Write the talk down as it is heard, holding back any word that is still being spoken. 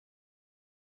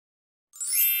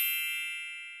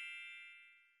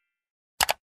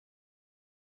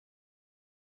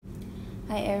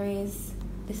Hi Aries,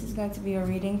 this is going to be a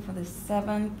reading for the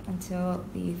 7th until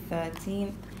the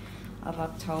 13th of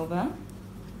October.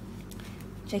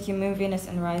 Check your moon, Venus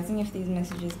and rising if these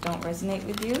messages don't resonate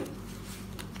with you,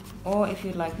 or if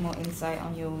you'd like more insight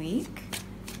on your week.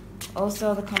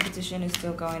 Also, the competition is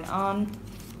still going on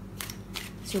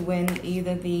to win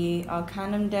either the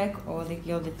ARCANUM deck or the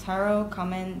GILDED Tarot.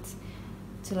 Comment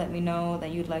to let me know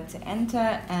that you'd like to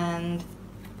enter and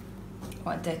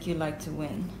what deck you'd like to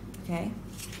win. Okay,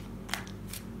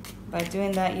 by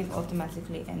doing that you've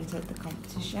automatically entered the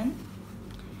competition.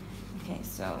 Okay,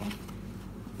 so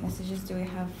messages do we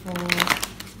have for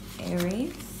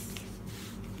Aries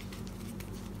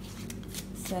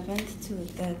 7th to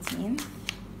the 13th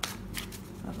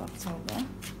of October?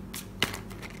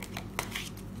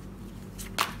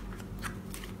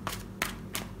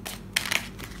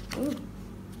 Ooh.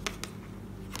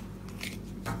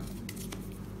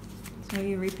 So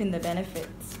you're reaping the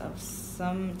benefits of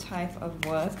some type of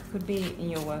work. Could be in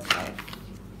your work life,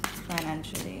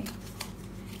 financially.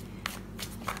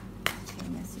 Okay,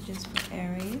 messages for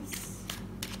Aries.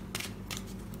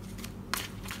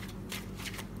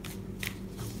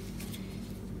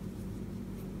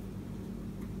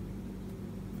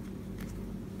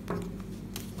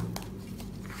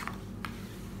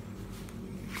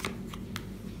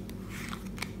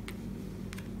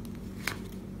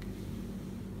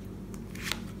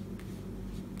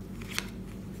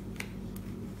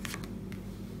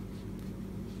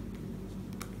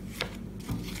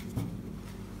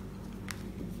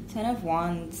 Ten of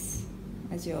Wands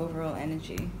as your overall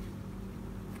energy.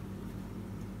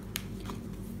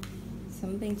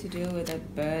 Something to do with a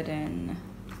burden.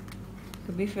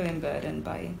 Could be feeling burdened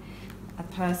by a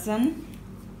person.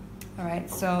 Alright,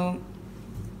 so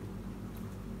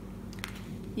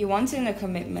you're wanting a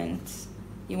commitment.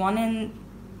 You're wanting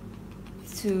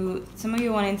to, some of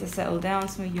you wanting to settle down,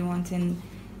 some of you wanting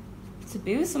to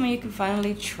be with someone you can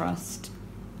finally trust.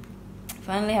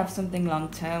 Finally have something long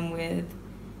term with.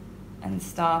 And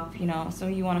stop, you know, some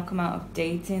of you want to come out of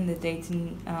dating, the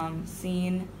dating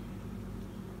scene.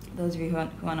 Those of you who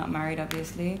are not married,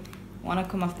 obviously, want to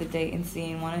come off the dating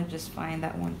scene, want to just find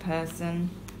that one person.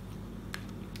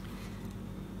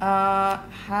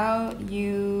 How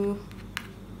you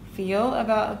feel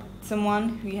about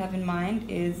someone who you have in mind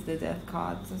is the Death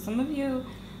card. So some of you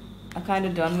are kind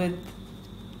of done with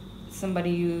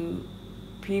somebody you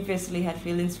previously had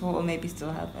feelings for, or maybe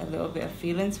still have a little bit of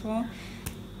feelings for.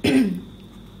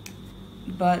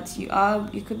 But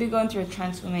you could be going through a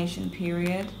transformation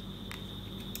period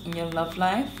in your love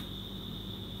life.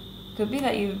 Could be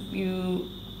that you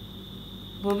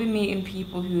will be meeting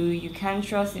people who you can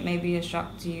trust. It may be a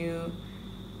shock to you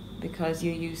because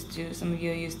you're used to, some of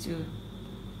you are used to,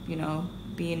 you know,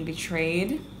 being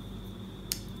betrayed.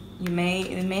 It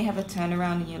may have a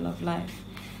turnaround in your love life.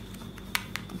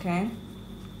 Okay.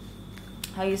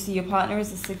 How you see your partner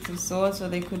is the Six of Swords, so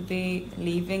they could be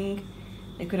leaving.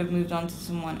 They could have moved on to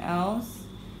someone else.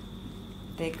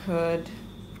 They could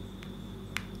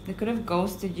have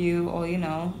ghosted you, or, you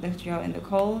know, left you out in the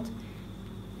cold.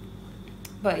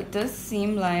 But it does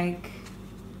seem like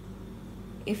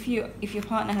if your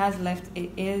partner has left,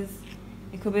 it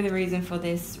could be the reason for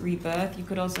this rebirth. You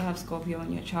could also have Scorpio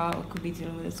in your chart, or could be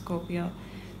dealing with a Scorpio.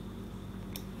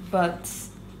 But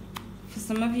for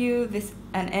some of you,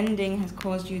 an ending has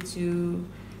caused you to,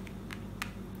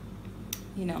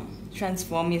 you know,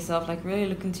 transform yourself, like really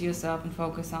look into yourself and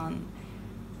focus on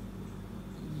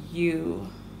you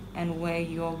and where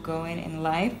you're going in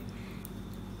life.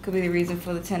 Could be the reason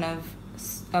for the Ten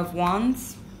of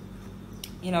Wands,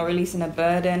 you know, releasing a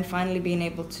burden, finally being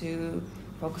able to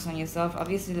focus on yourself.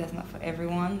 Obviously that's not for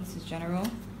everyone, this is general,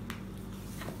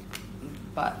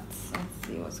 but let's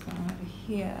see what's going on over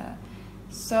here.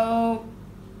 So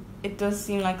it does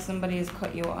seem like somebody has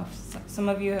cut you off. Some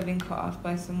of you have been cut off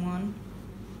by someone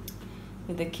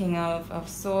with the King of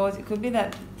Swords. It could be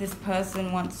that this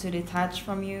person wants to detach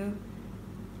from you.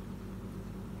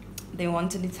 They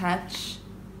want to detach.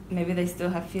 Maybe they still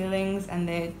have feelings and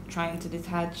they're trying to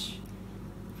detach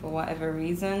for whatever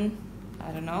reason.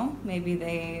 I don't know. Maybe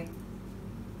they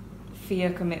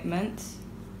fear commitment.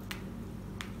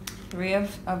 Three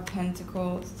of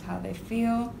Pentacles is how they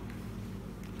feel.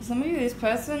 For some of you, this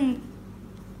person,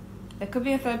 it could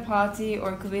be a third party,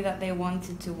 or it could be that they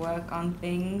wanted to work on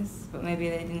things, but maybe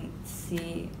they didn't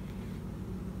see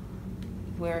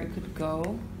where it could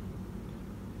go.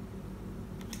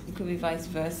 It could be vice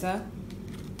versa.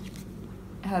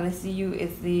 How they see you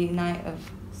is the Knight of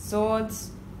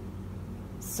Swords.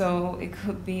 So it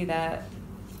could be that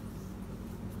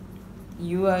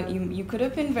you could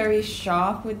have been very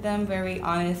sharp with them, very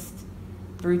honest,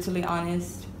 brutally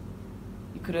honest.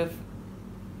 You could have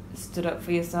stood up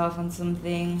for yourself on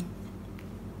something.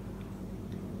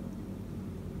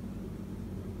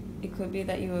 It could be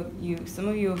that some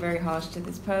of you were very harsh to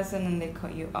this person and they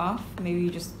cut you off. Maybe you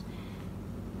just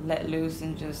let loose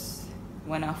and just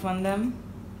went off on them.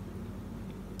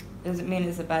 Doesn't mean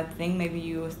it's a bad thing. Maybe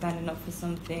you were standing up for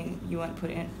something you weren't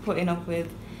putting up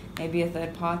with. Maybe a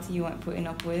third party you weren't putting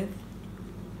up with.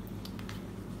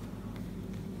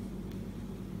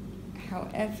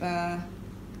 However,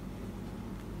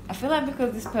 I feel like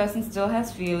because this person still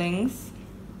has feelings,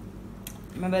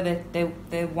 remember that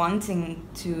they're wanting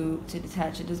to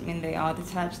detach. It doesn't mean they are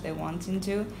detached, they're wanting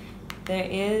to.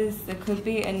 There could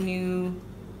be a new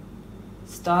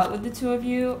start with the two of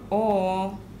you,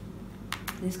 or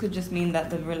this could just mean that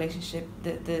the relationship,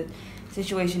 the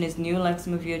situation is new, like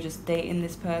some of you are just dating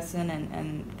this person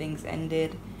and things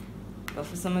ended. But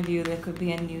for some of you, there could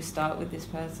be a new start with this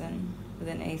person, with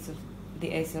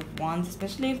the Ace of Wands,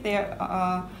 especially if they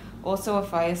are also a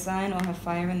fire sign or have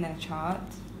fire in their chart.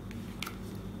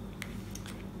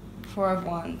 Four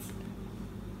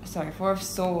of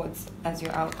Swords as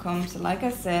your outcome. So like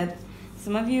I said,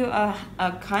 some of you are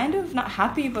kind of not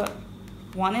happy, but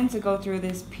wanting to go through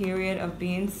this period of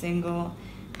being single,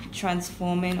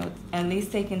 transforming, or at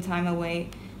least taking time away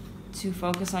to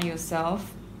focus on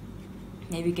yourself.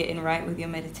 Maybe getting right with your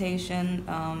meditation,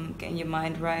 getting your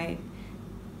mind right,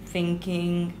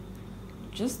 thinking,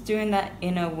 just doing that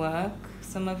inner work.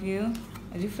 Some of you,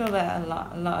 I do feel that a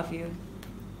lot of you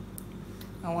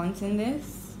are wanting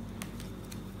this.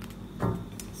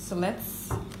 So let's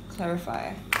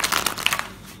clarify.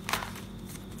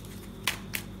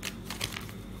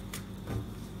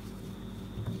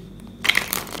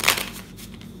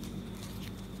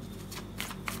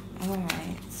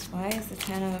 Alright, why is the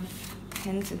Ten of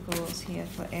Pentacles here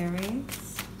for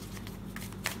Aries?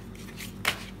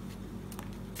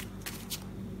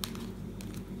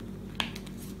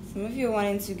 Some of you are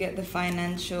wanting to get your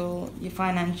financial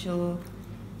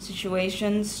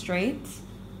situation straight.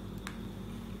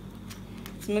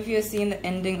 Some of you are seeing the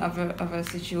ending of a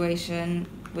situation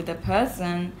with a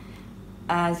person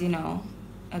as, you know,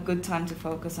 a good time to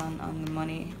focus on the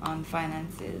money, on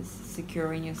finances,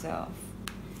 securing yourself.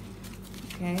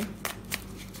 Okay.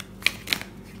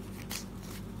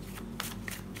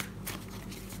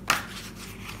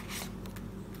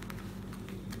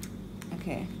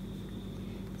 Okay.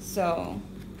 So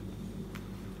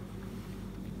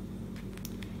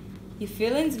your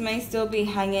feelings may still be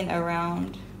hanging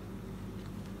around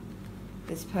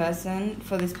this person.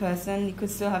 For this person, you could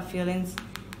still have feelings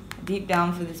deep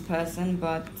down for this person,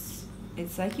 but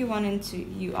it's like you are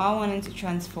wanting to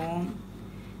transform.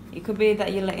 It could be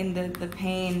that you're letting the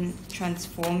pain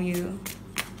transform you.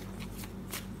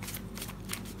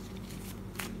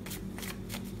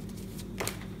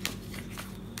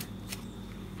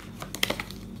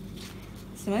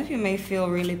 Some of you may feel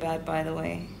really bad, by the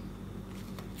way.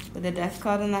 With the Death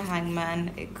card and the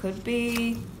Hangman, it could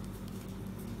be,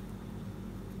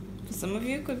 for some of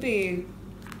you, it could be,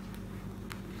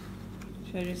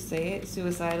 should I just say it,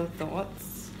 suicidal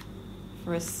thoughts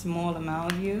for a small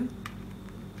amount of you.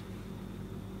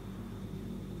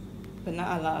 But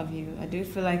not a lot of you. I do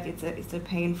feel like it's a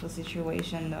painful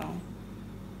situation, though.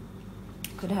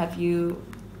 Could have you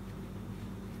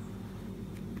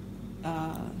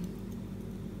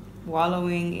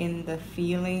wallowing in the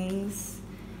feelings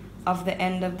of the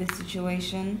end of this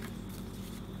situation.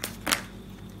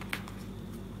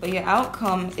 But your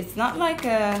outcome, it's not like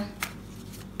a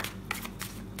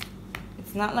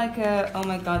oh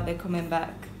my god, they're coming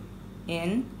back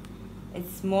in.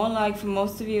 It's more like, for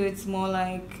most of you, it's more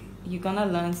like you're gonna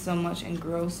learn so much and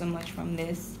grow so much from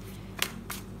this.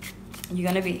 You're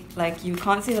gonna be like, you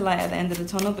can't see the light at the end of the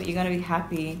tunnel, but you're gonna be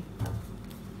happy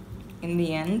in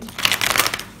the end.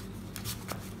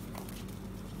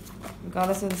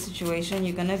 Regardless of the situation,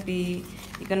 you're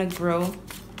gonna grow,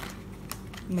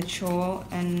 mature,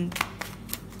 and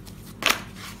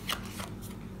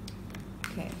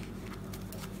okay.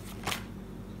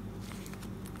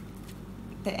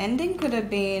 The ending could have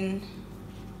been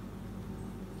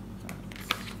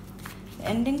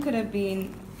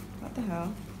what the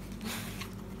hell?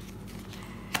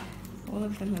 All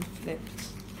of them have flipped.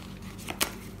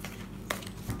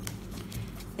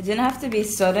 It didn't have to be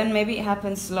sudden. Maybe it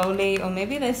happened slowly, or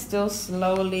maybe they're still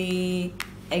slowly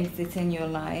exiting your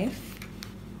life.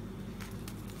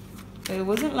 But it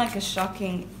wasn't like a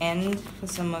shocking end for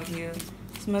some of you.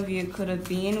 Some of you could have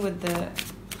been with the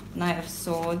Knight of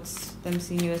Swords, them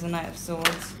seeing you as a Knight of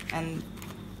Swords, and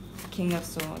King of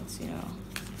Swords, you know.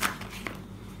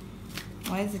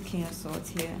 Why is the King of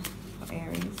Swords here for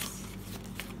Aries?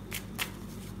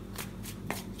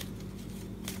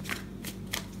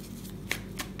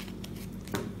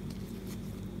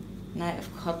 Knight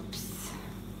of Cups.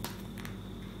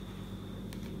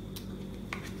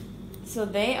 So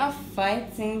they are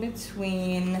fighting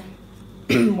between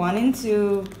wanting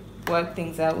to work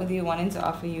things out with you, wanting to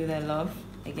offer you their love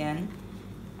again,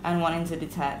 and wanting to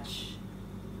detach.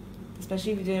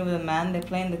 Especially if you're dealing with a man, they're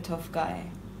playing the tough guy.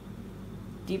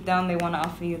 Deep down, they want to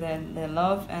offer you their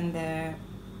love and their,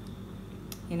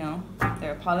 you know,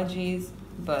 their apologies,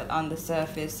 but on the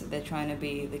surface, they're trying to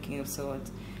be the King of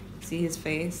Swords. See his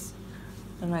face?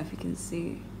 I don't know if you can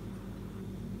see.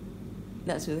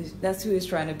 That's who he's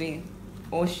trying to be,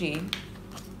 or she.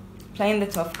 Playing the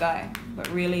tough guy, but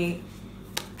really,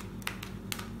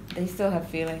 they still have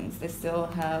feelings. They still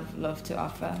have love to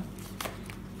offer.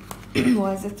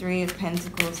 Why is the Three of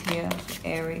Pentacles here for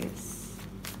Aries?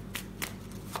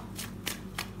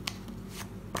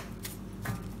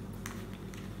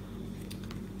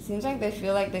 Seems like they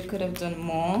feel like they could have done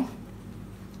more.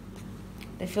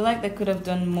 They feel like they could have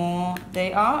done more.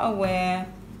 They are aware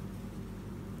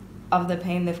of the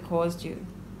pain they've caused you.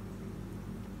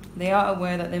 They are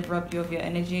aware that they've robbed you of your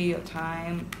energy, your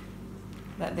time,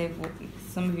 that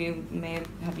some of you may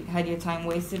have had your time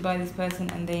wasted by this person,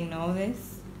 and they know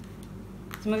this.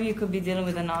 Some of you could be dealing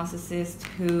with a narcissist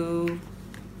who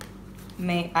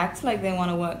may act like they want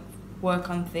to work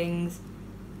on things,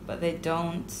 but they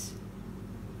don't.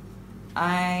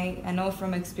 I know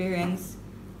from experience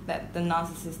that the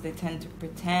narcissists, they tend to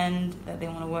pretend that they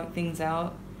want to work things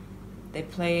out. They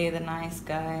play the nice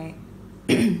guy,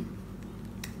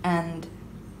 and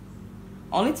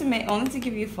only to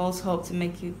give you false hope to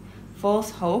make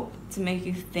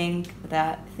you think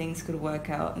that things could work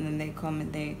out, and then they come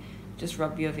and they just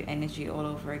rob you of your energy all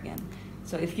over again.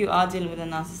 So if you are dealing with a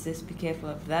narcissist, be careful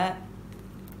of that.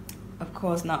 Of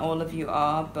course, not all of you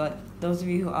are, but those of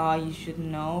you who are, you should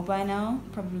know by now,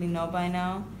 probably know by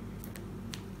now.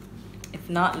 If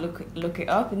not, look it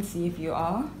up and see if you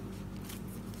are.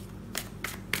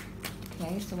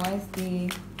 Okay, so why is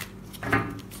the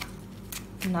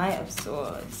Knight of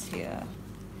Swords here?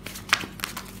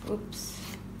 Oops.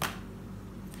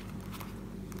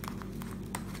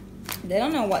 They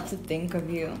don't know what to think of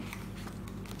you.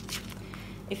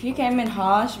 If you came in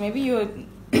harsh, maybe you're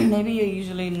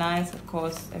usually nice. Of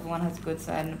course, everyone has a good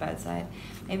side and a bad side.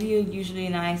 Maybe you're usually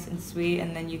nice and sweet,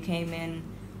 and then you came in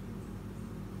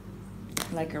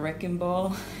like a wrecking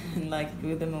ball and like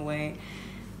blew them away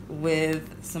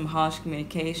with some harsh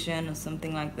communication or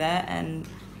something like that, and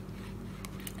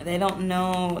they don't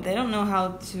know how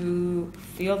to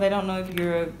feel. They don't know if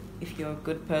you're a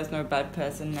good person or a bad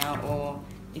person now, or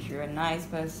if you're a nice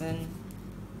person.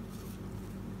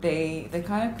 They're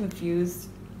kind of confused.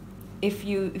 If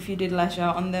you did lash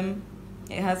out on them,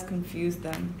 it has confused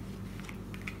them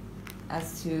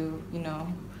as to, you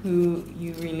know, who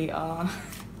you really are.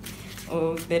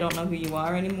 Or they don't know who you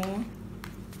are anymore.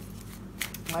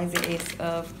 Why is the Ace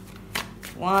of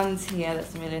Wands here?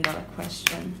 That's $1 million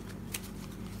question.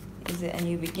 Is it a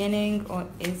new beginning, or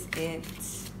is it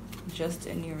just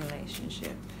a new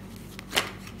relationship?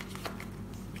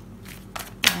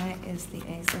 Why is the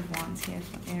Ace of Wands here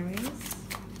for Aries?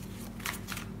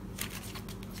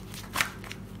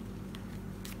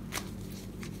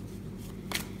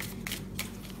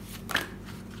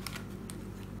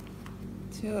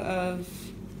 Two of...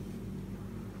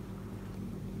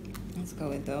 Let's go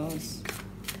with those.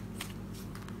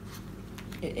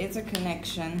 It is a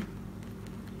connection.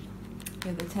 We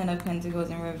have the Ten of Pentacles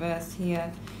in reverse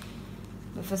here.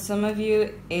 But for some of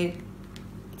you, it's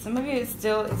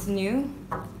new.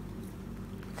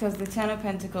 Because the Ten of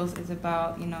Pentacles is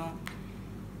about, you know,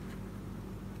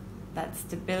 that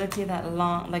stability, that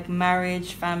long, like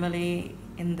marriage, family.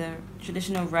 In the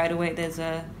traditional right-away, there's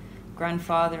a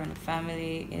grandfather and a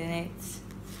family in it.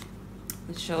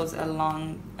 It shows a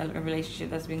relationship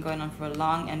that's been going on for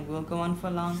long and will go on for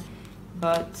long.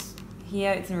 But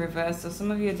here it's in reverse. So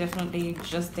some of you are definitely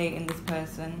just dating this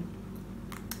person,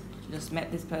 just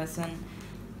met this person.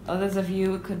 Others of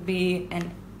you, it could be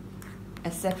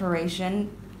a separation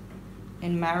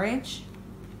in marriage,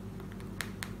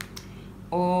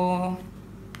 or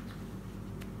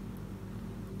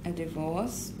a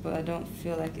divorce, but I don't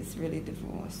feel like it's really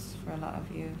divorce for a lot of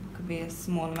you. It could be a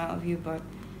small amount of you, but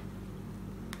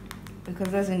because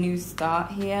there's a new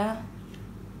start here,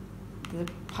 the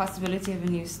possibility of a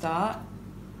new start,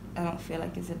 I don't feel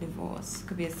like it's a divorce. It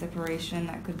could be a separation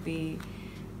that could be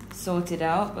sorted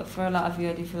out, but for a lot of you,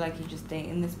 I do feel like you're just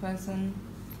dating this person,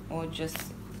 or just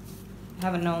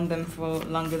haven't known them for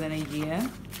longer than a year.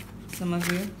 Some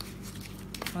of you.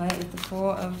 Right, with the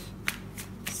Four of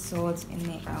Swords in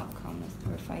the outcome. Let's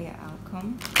verify your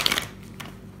outcome.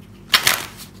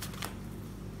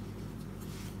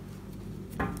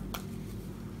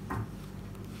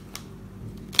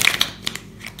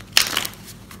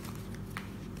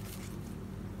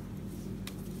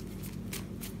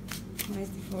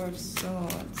 Four of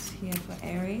Swords here for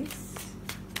Aries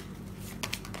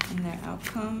and their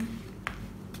outcome.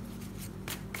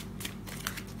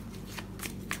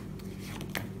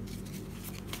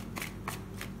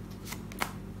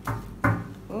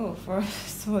 Oh, Four of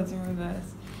Swords in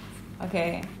reverse.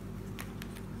 Okay.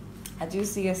 I do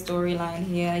see a storyline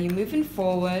here. You're moving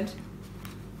forward.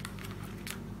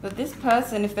 But this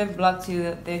person, if they've blocked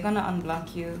you, they're going to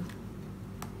unblock you.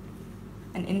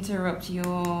 And interrupt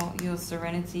your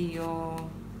serenity, your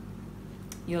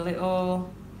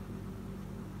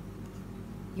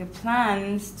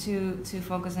plans to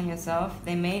focus on yourself.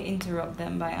 They may interrupt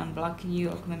them by unblocking you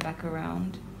or coming back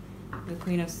around. The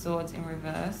Queen of Swords in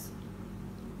reverse.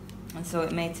 And so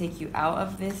it may take you out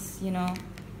of this, you know,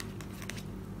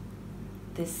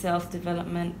 this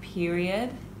self-development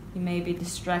period. You may be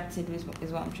distracted is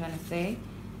what I'm trying to say.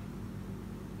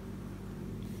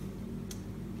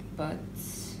 But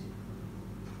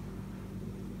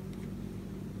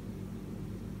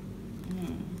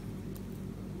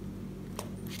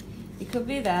it could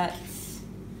be that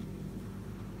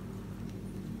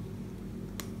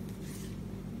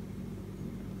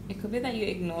you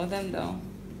ignore them though.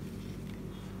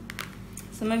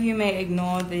 Some of you may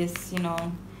ignore this, you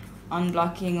know,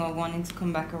 unblocking or wanting to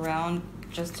come back around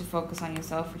just to focus on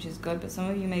yourself, which is good, but some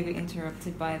of you may be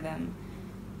interrupted by them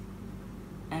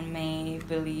and may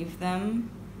believe them,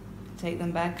 take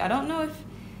them back. I don't know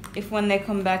if when they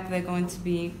come back they're going to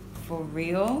be for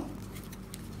real.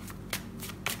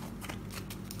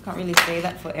 Can't really say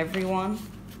that for everyone.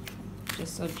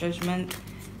 Just so Judgment.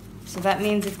 So that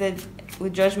means if they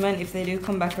with Judgment, if they do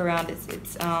come back around,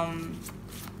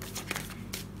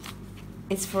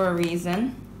 it's for a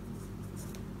reason.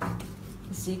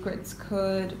 The secrets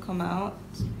could come out.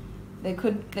 They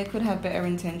could have better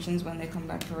intentions when they come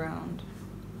back around.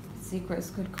 Secrets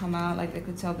could come out, like they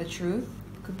could tell the truth,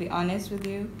 could be honest with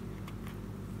you.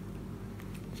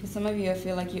 For some of you, I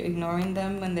feel like you're ignoring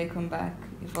them when they come back.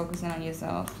 You're focusing on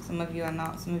yourself. Some of you are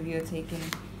not. Some of you are taking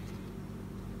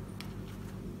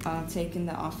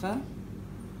the offer.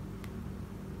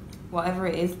 Whatever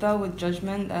it is though, with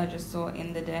Judgment that I just saw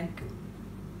in the deck,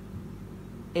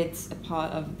 it's a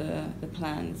part of the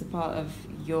plan. It's a part of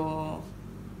your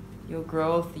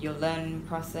growth, your learning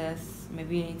process.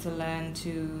 Maybe you need to learn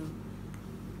to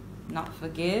not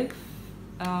forgive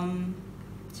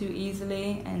too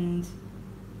easily, and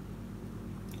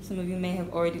some of you may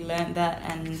have already learned that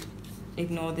and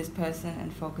ignore this person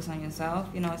and focus on yourself.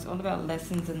 You know, it's all about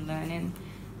lessons and learning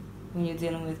when you're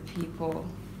dealing with people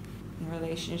and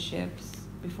relationships.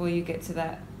 Before you get to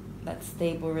that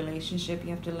stable relationship, you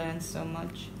have to learn so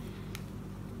much.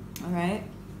 All right,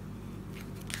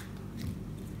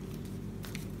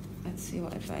 let's see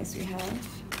what advice we have.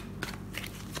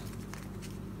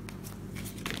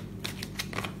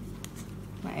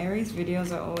 My Aries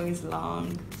videos are always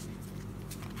long.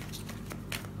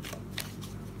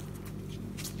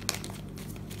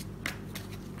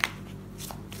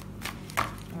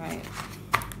 All right.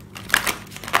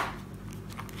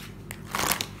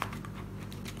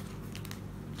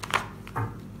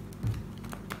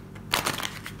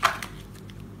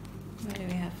 What do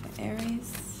we have for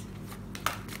Aries?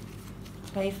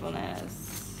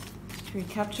 Playfulness. To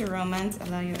recapture romance,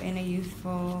 allow your inner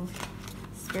youthful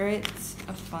spirit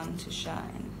of fun to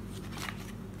shine.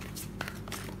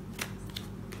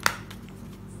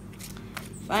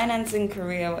 Finance and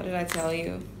career, what did I tell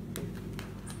you?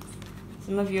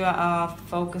 Some of you are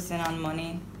focusing on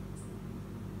money.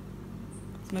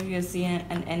 Some of you are seeing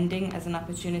an ending as an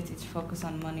opportunity to focus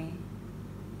on money.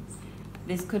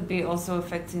 This could be also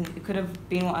affecting, it could have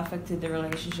been what affected the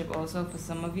relationship also for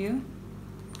some of you.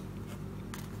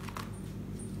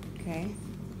 Okay.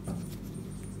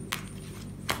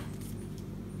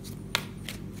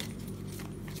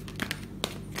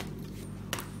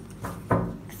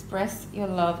 Express your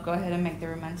love. Go ahead and make the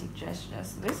romantic gesture.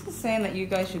 So this is saying that you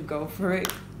guys should go for it.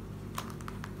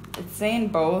 It's saying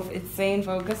both. It's saying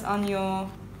focus on your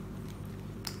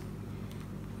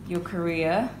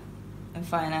career and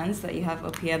finance that you have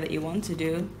up here that you want to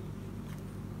do.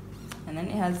 And then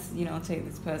it has, you know, take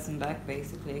this person back,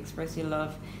 basically. Express your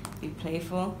love. Be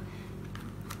playful.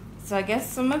 So I guess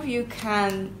some of you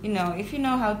can, you know, if you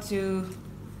know how to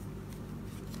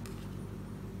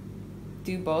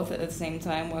do both at the same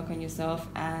time, work on yourself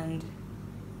and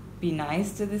be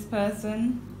nice to this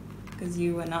person, because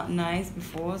you were not nice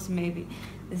before. So maybe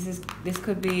this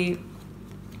could be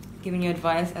giving you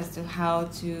advice as to how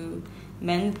to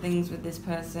mend things with this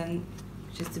person,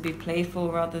 just to be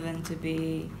playful rather than to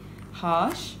be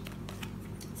harsh.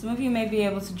 Some of you may be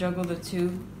able to juggle the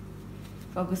two,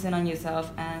 focusing on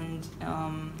yourself and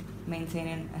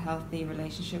maintaining a healthy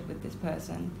relationship with this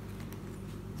person.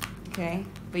 Okay,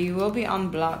 but you will be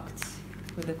unblocked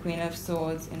with the Queen of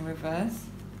Swords in reverse.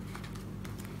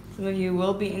 Some of you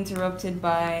will be interrupted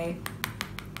by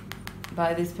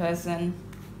this person.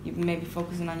 You may be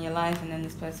focusing on your life and then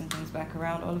this person comes back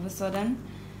around all of a sudden.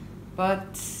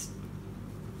 But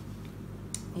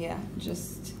yeah,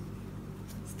 just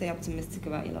stay optimistic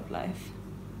about your love life.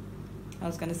 I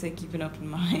was going to say keep an open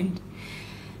mind.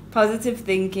 Positive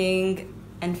thinking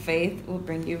and faith will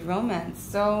bring you romance.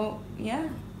 So yeah,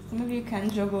 some of you can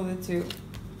juggle the two.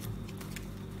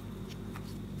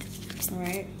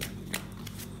 Alright.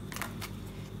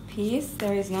 Peace,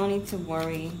 there is no need to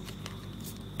worry,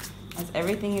 as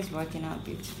everything is working out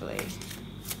beautifully.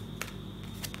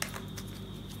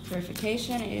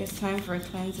 Purification, it is time for a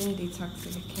cleansing,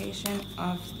 detoxification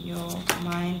of your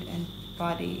mind and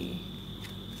body.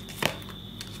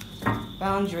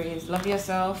 Boundaries, love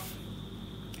yourself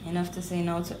enough to say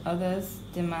no to others,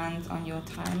 demands on your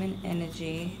time and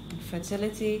energy. And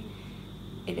fertility,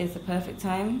 it is the perfect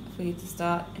time for you to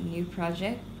start a new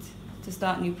project,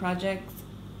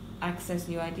 access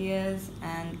new ideas,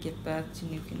 and give birth to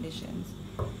new conditions.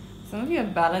 Some of you are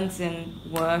balancing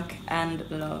work and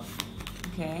love,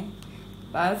 okay?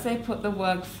 But I would say put the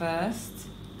work first,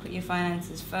 put your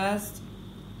finances first,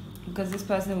 because this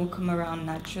person will come around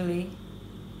naturally.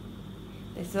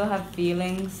 They still have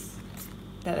feelings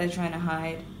that they're trying to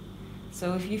hide.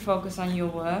 So if you focus on your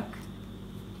work,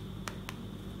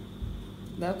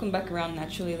 they'll come back around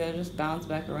naturally. They'll just bounce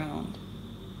back around.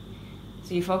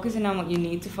 So you're focusing on what you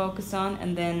need to focus on,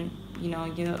 and then, you know,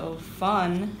 your little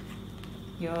fun,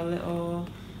 your little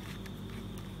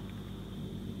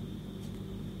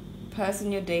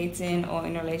person you're dating or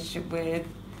in a relationship with,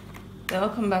 they'll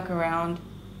come back around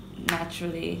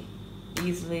naturally,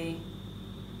 easily,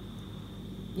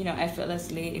 you know,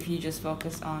 effortlessly, if you just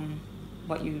focus on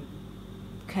what you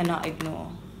cannot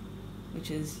ignore, which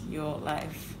is your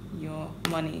life, your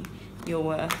money, your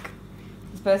work.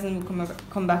 This person will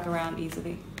come back around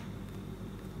easily.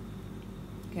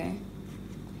 Okay?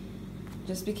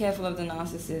 Just be careful of the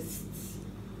narcissists.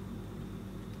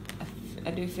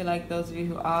 I do feel like those of you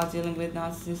who are dealing with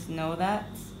narcissists know that.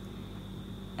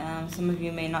 Some of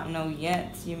you may not know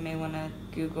yet. You may want to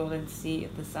Google and see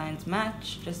if the signs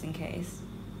match, just in case.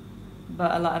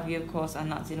 But a lot of you, of course, are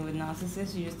not dealing with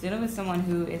narcissists. You're just dealing with someone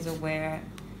who is aware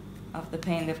of the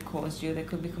pain they've caused you. They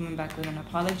could be coming back with an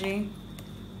apology.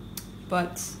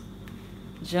 But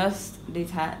just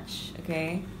detach,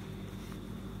 okay?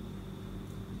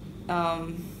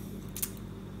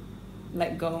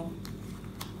 Let go.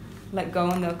 Let go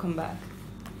and they'll come back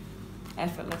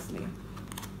effortlessly.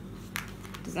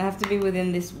 Doesn't have to be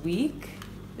within this week.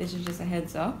 This is just a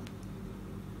heads up.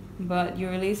 But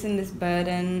you're releasing this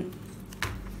burden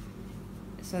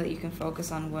so that you can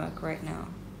focus on work right now.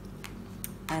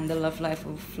 And the love life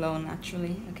will flow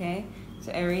naturally, okay?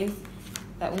 So Aries,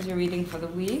 that was your reading for the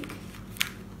week.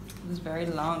 It was very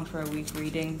long for a week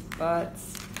reading, but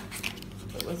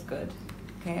it was good.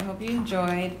 Okay, I hope you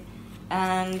enjoyed.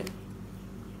 And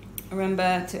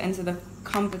remember to enter the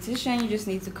competition. You just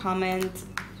need to comment,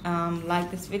 like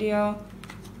this video,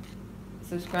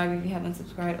 subscribe if you haven't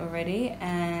subscribed already,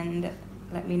 and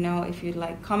let me know if you'd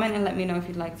like, comment and let me know if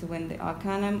you'd like to win the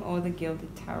ARCANUM or the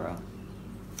Gilded Tarot.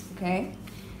 Okay?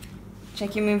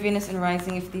 Check your moon, Venus, and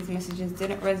rising if these messages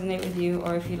didn't resonate with you,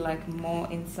 or if you'd like more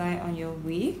insight on your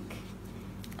week.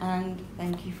 And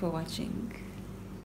thank you for watching.